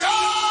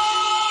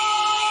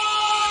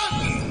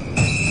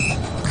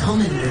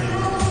Common Room.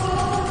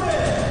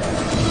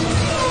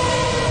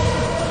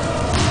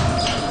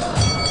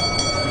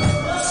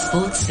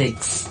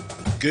 SportsFix.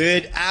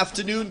 Good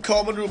afternoon,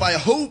 Common Room. I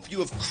hope you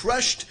have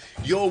crushed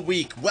your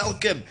week.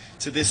 Welcome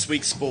to this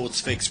week's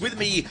Sports Fix with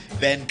me,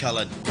 Ben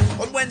Cullen.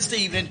 On Wednesday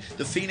evening,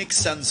 the Phoenix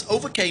Suns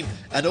overcame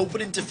an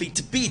opening defeat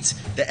to beat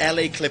the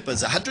LA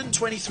Clippers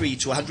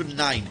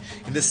 123-109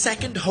 in the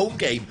second home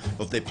game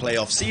of their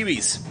playoff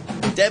series.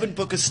 Devin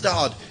Booker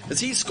starred as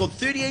he scored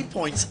 38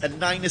 points and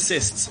 9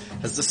 assists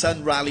as the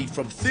Sun rallied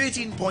from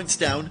 13 points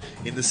down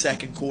in the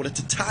second quarter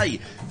to tie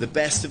the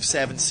best of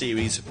 7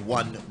 series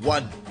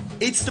 1-1.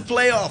 It's the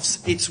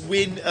playoffs. It's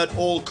win at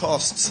all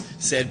costs,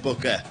 said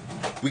Booker.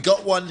 We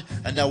got one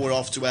and now we're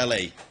off to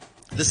LA.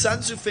 The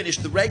Suns, who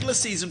finished the regular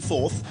season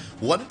 4th,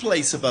 one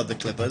place above the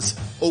Clippers,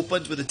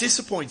 opened with a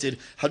disappointed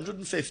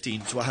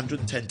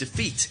 115-110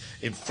 defeat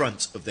in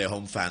front of their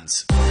home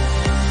fans.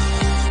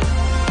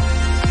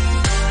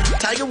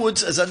 Tiger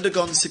Woods has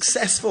undergone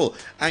successful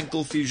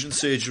ankle fusion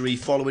surgery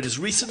following his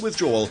recent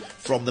withdrawal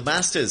from the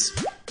Masters.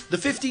 The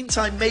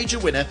 15-time major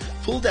winner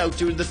pulled out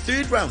during the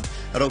third round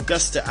at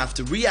Augusta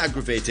after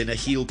re-aggravating a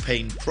heel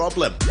pain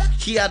problem.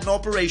 He had an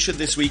operation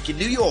this week in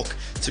New York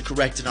to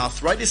correct an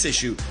arthritis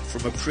issue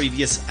from a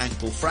previous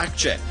ankle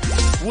fracture.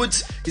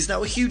 Woods is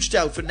now a huge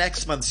doubt for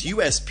next month's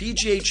US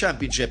PGA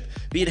Championship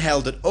being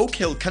held at Oak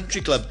Hill Country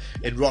Club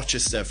in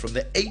Rochester from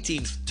the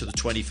 18th to the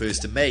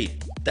 21st of May.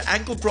 The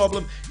ankle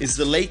problem is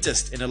the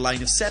latest in a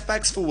line of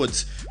setbacks for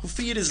Woods, who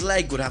feared his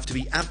leg would have to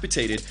be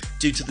amputated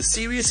due to the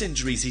serious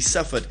injuries he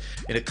suffered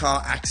in a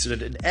car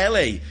accident in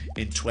LA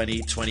in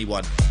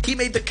 2021. He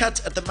made the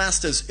cut at the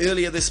Masters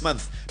earlier this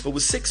month, but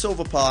was 6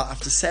 over par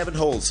after 7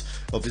 holes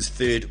of his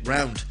third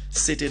round,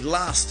 sitting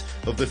last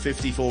of the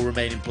 54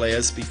 remaining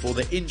players before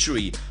the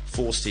injury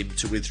forced him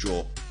to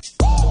withdraw.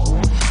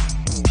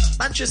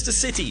 Manchester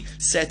City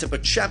set up a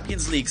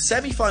Champions League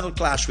semi-final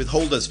clash with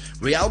holders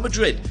Real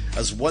Madrid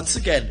as once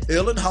again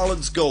Erling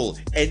Haaland's goal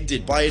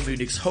ended Bayern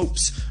Munich's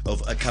hopes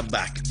of a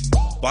comeback.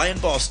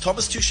 Bayern boss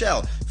Thomas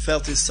Tuchel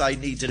felt his side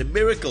needed a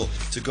miracle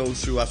to go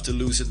through after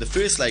losing the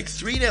first leg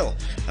 3-0,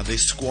 and they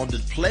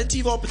squandered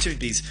plenty of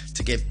opportunities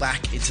to get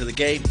back into the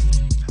game.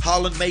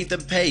 Haaland made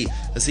them pay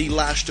as he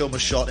lashed home a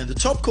shot in the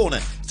top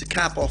corner to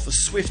cap off a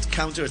swift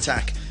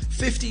counter-attack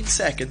 15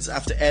 seconds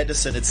after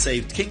Ederson had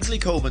saved Kingsley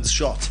Coman's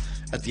shot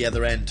at the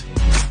other end.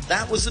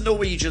 That was the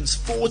Norwegian's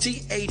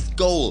 48th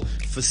goal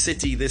for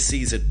City this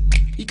season.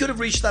 He could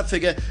have reached that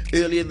figure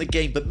early in the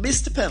game but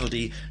missed a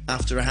penalty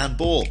after a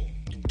handball.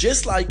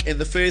 Just like in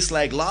the first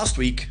leg last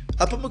week,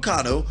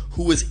 Upamecano,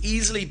 who was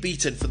easily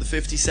beaten for the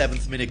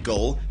 57th minute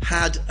goal,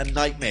 had a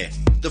nightmare.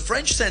 The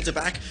French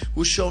centre-back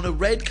was shown a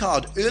red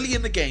card early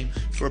in the game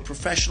for a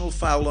professional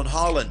foul on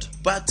Haaland,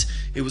 but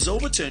it was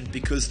overturned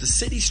because the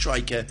City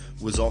striker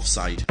was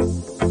offside.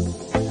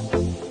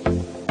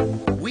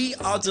 We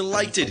are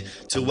delighted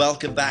to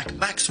welcome back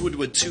Max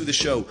Woodward to the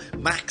show.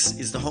 Max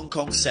is the Hong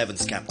Kong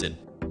Sevens captain.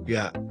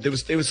 Yeah, there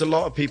was a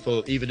lot of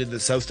people, even in the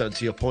South Stand,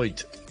 to your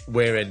point,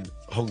 wearing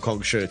Hong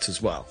Kong shirts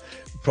as well.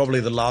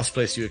 Probably the last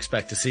place you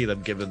expect to see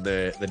them, given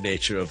the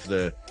nature of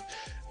the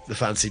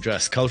fancy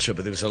dress culture.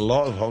 But there was a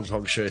lot of Hong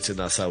Kong shirts in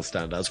that South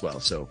Stand as well.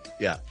 So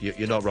yeah,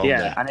 you're not wrong there.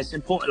 Yeah, and it's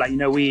important. Like, you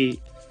know,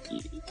 we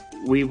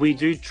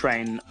do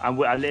train,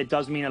 and it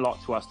does mean a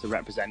lot to us to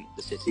represent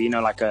the city. You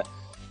know, like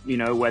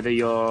whether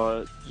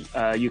you're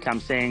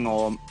UCAM Singh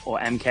or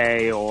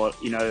MK or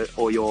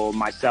you're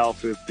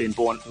myself who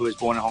was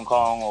born in Hong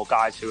Kong, or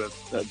guys who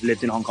have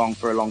lived in Hong Kong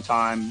for a long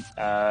time.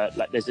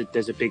 Like there's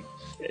a big.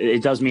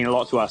 It does mean a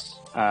lot to us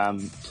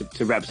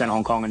to represent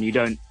Hong Kong, and you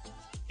don't,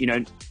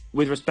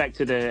 with respect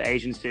to the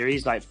Asian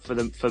series, like for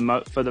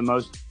the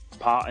most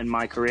part in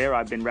my career,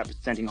 I've been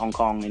representing Hong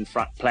Kong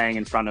playing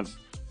in front of,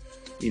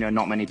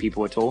 not many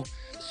people at all.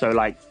 So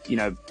like,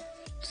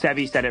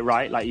 Sevi said it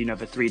right. Like,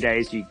 for 3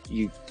 days,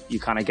 you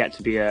kind of get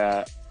to be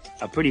a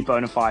pretty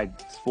bona fide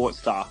sports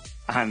star.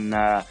 And,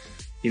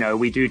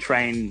 we do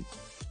train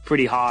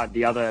pretty hard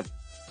the other,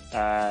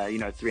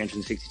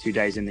 362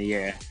 days in the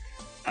year.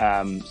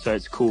 So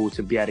it's cool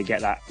to be able to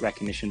get that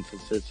recognition for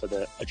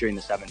during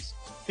the Sevens.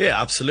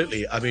 Yeah,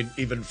 absolutely. I mean,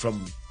 even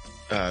from,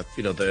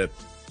 the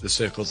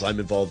circles I'm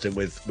involved in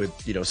with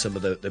some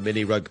of the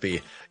mini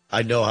rugby,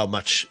 I know how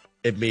much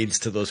it means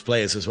to those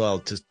players as well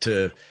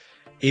to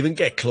even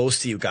get close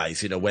to you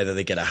guys, whether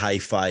they get a high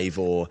five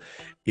or,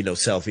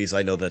 selfies.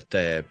 I know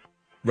that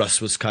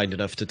Russ was kind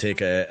enough to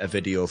take a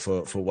video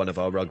for one of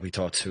our rugby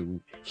tots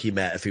who he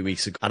met a few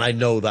weeks ago. And I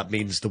know that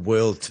means the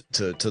world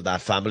to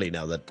that family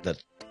now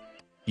that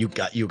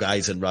you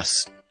guys and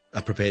Russ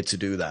are prepared to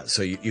do that.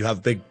 So you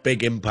have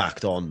big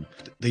impact on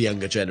the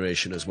younger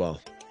generation as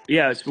well.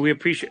 Yeah, we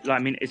appreciate. I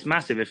mean, it's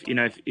massive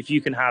if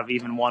you can have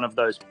even one of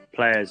those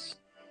players,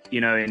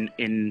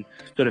 in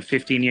sort of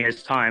 15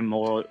 years time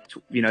or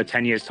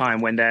 10 years time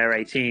when they're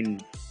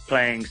 18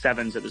 playing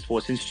sevens at the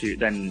Sports Institute,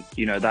 then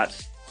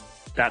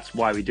that's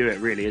why we do it,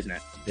 really, isn't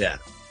it? Yeah.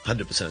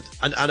 100%,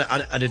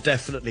 and it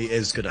definitely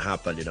is going to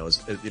happen.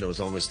 As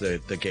long as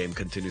the game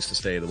continues to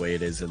stay the way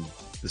it is, and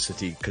the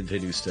city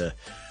continues to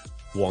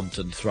want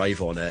and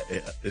thrive on it,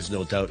 there's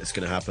no doubt it's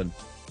going to happen.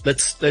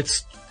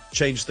 Let's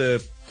change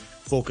the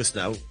focus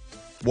now.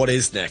 What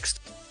is next?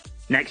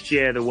 Next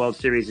year, the World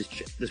Series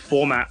the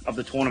format of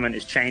the tournament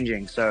is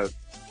changing. So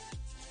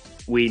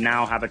we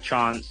now have a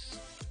chance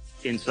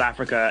in South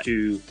Africa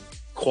to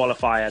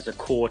qualify as a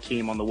core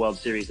team on the World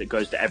Series that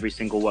goes to every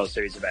single World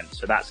Series event.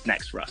 So that's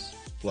next for us.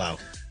 Wow.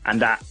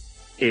 And that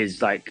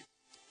is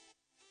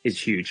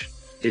huge.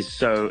 It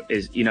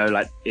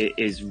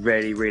is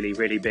really, really,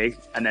 really big.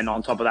 And then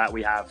on top of that,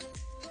 we have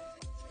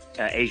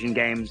Asian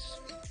Games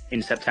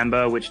in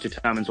September, which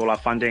determines all our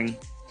funding.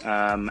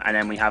 And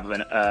then we have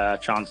a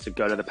chance to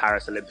go to the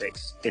Paris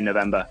Olympics in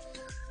November.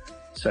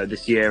 So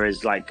this year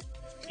is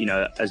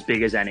as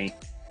big as any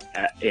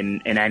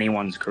in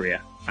anyone's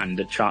career. And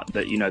the chart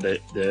that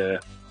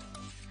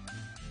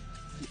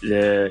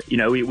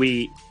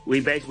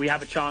we basically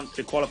have a chance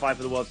to qualify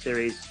for the World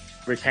Series,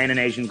 retain an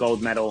Asian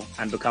gold medal,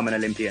 and become an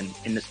Olympian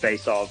in the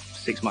space of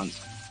 6 months.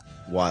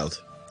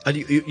 Wild. And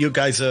you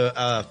guys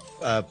are,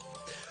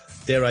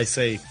 dare I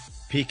say,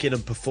 peaking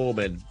and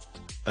performing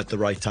at the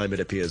right time, it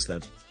appears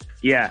then.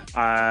 Yeah,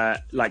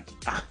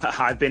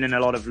 I've been in a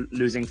lot of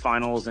losing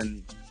finals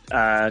and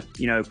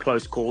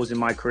close calls in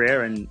my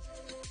career, and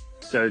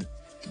so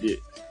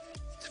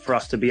for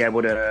us to be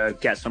able to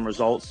get some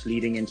results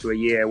leading into a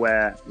year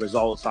where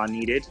results are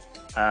needed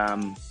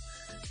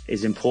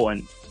is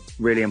important,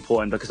 really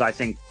important, because I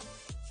think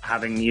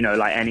having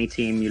any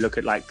team, you look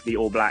at the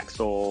All Blacks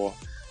or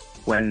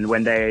when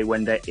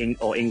England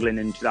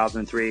in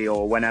 2003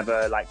 or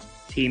whenever,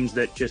 teams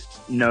that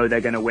just know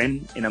they're going to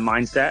win in a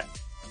mindset.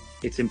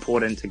 It's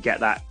important to get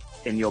that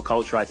in your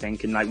culture, I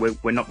think. And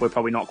we're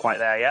probably not quite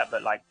there yet,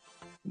 but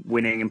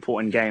winning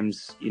important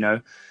games,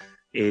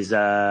 is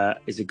a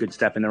good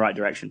step in the right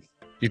direction.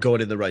 You're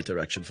going in the right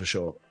direction for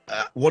sure.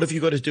 What have you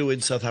got to do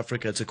in South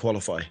Africa to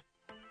qualify?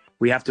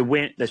 We have to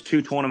win. There's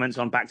 2 tournaments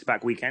on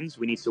back-to-back weekends.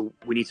 We need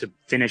to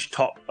finish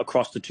top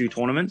across the 2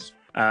 tournaments.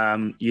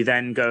 You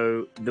then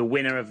the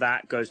winner of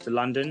that goes to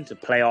London to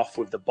play off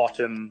with the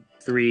bottom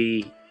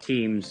 3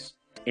 teams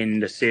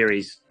in the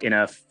series in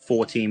a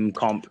 4-team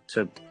comp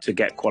to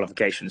get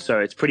qualification. So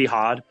it's pretty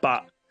hard,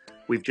 but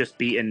we've just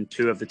beaten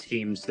 2 of the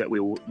teams that we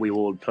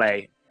will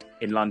play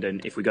in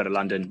London if we go to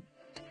London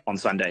on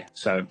Sunday.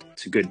 So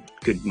it's a good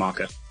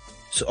marker.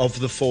 So of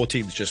the 4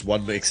 teams, just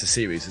 1 makes the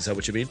series. Is that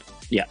what you mean?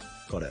 Yeah.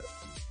 Got it.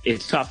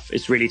 It's tough.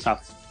 It's really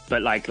tough.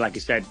 But like I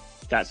said,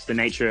 that's the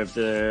nature of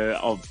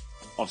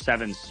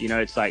sevens.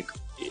 It's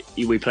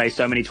we play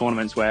so many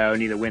tournaments where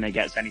only the winner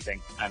gets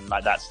anything, and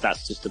that's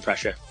just the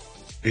pressure.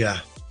 Yeah.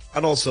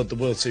 And also the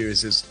World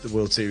Series is the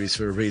World Series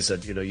for a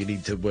reason. You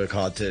need to work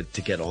hard to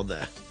get on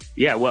there.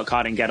 Yeah, work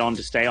hard and get on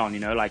to stay on.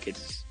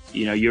 It's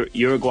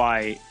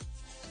Uruguay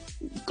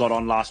got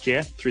on last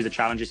year through the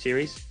Challenger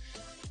Series,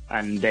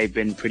 and they've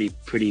been pretty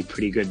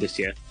good this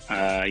year.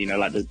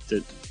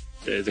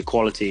 The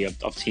quality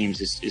of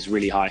teams is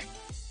really high.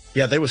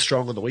 Yeah, they were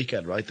strong on the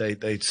weekend, right?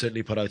 They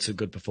certainly put out some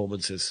good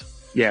performances.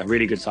 Yeah,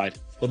 really good side.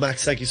 Well,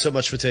 Max, thank you so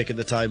much for taking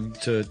the time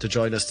to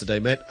join us today,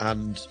 mate.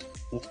 And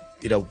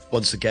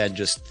once again,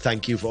 just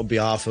thank you on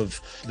behalf of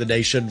the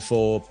nation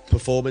for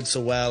performing so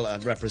well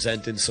and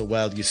representing so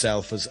well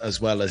yourself as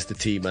well as the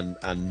team,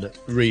 and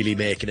really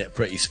making it a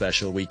pretty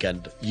special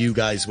weekend. You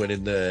guys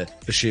winning the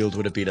Shield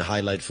would have been a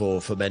highlight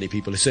for many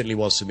people. It certainly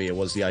was for me. It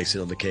was the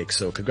icing on the cake.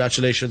 So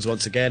congratulations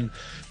once again.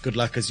 Good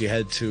luck as you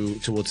head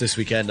towards this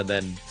weekend and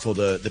then for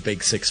the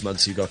big 6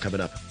 months you got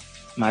coming up.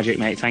 Magic,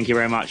 mate. Thank you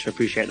very much. I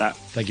appreciate that.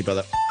 Thank you,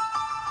 brother.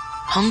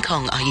 Hong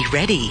Kong, are you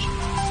ready?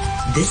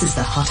 This is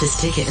the hottest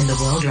ticket in the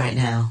world right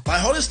now. My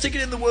hottest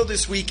ticket in the world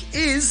this week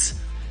is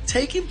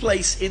taking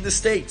place in the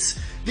States.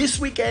 This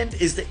weekend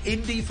is the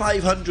Indy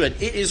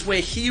 500. It is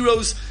where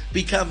heroes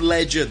become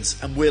legends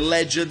and where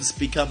legends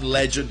become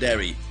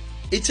legendary.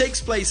 It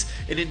takes place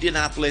in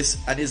Indianapolis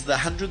and is the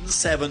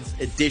 107th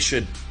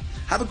edition.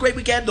 Have a great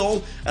weekend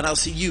all, and I'll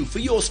see you for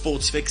your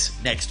Sports Fix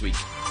next week.